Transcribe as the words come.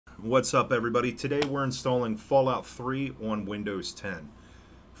What's up, everybody? Today we're installing Fallout 3 on Windows 10.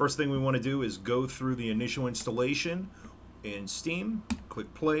 First thing we want to do is go through the initial installation in Steam,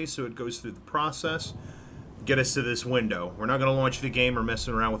 click play so it goes through the process, get us to this window. We're not going to launch the game or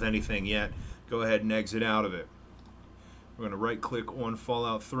messing around with anything yet. Go ahead and exit out of it. We're going to right click on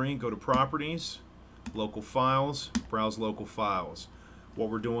Fallout 3, go to Properties, Local Files, Browse Local Files. What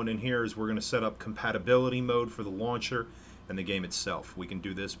we're doing in here is we're going to set up compatibility mode for the launcher and the game itself. We can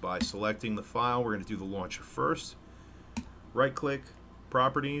do this by selecting the file. We're going to do the launcher first. Right click,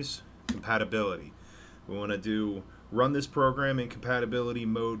 Properties, Compatibility. We want to run this program in compatibility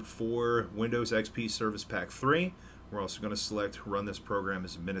mode for Windows XP Service Pack 3. We're also going to select Run this program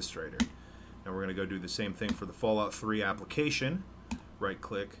as administrator. Now we're going to go do the same thing for the Fallout 3 application. Right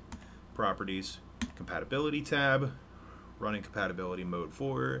click, Properties, Compatibility tab, run in compatibility mode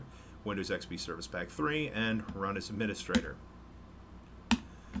for Windows XP Service Pack 3, and run as administrator.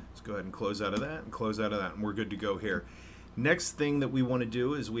 Let's go ahead and close out of that, and close out of that, and we're good to go here. Next thing that we want to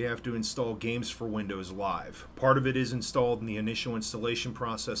do is we have to install Games for Windows Live. Part of it is installed in the initial installation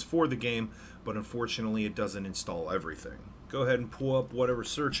process for the game, but unfortunately it doesn't install everything. Go ahead and pull up whatever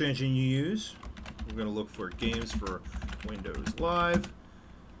search engine you use. We're going to look for Games for Windows Live.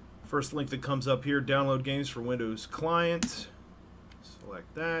 First link that comes up here, download games for Windows Client.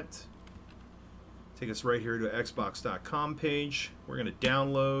 Select that. Take us right here to Xbox.com page. We're going to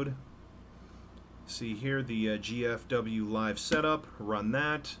download. See here the GFW Live setup. Run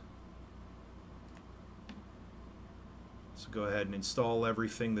that. So go ahead and install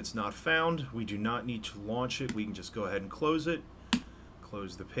everything that's not found. We do not need to launch it. We can just go ahead and close it.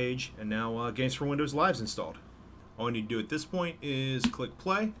 Close the page. And now Games for Windows Live is installed. All we need to do at this point is click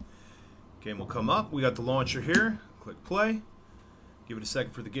play. Game will come up. We got the launcher here. Click play. Give it a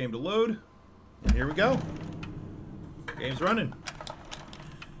second for the game to load. And here we go. Game's running.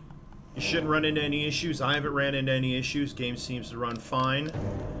 You shouldn't run into any issues. I haven't ran into any issues. Game seems to run fine.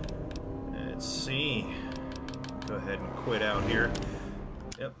 Let's see. Go ahead and quit out here.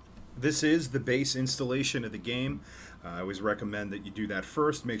 Yep. This is the base installation of the game. I always recommend that you do that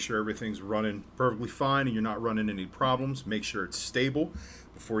first. Make sure everything's running perfectly fine and you're not running any problems. Make sure it's stable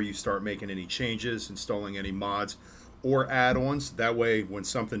before you start making any changes, installing any mods or add-ons. That way, when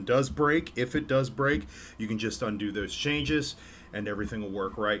something does break, if it does break, you can just undo those changes and everything will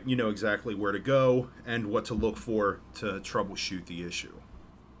work right. You know exactly where to go and what to look for to troubleshoot the issue.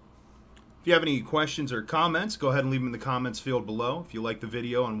 If you have any questions or comments, go ahead and leave them in the comments field below. If you like the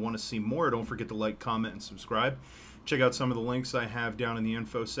video and want to see more, don't forget to like, comment, and subscribe. Check out some of the links I have down in the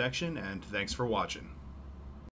info section, and thanks for watching.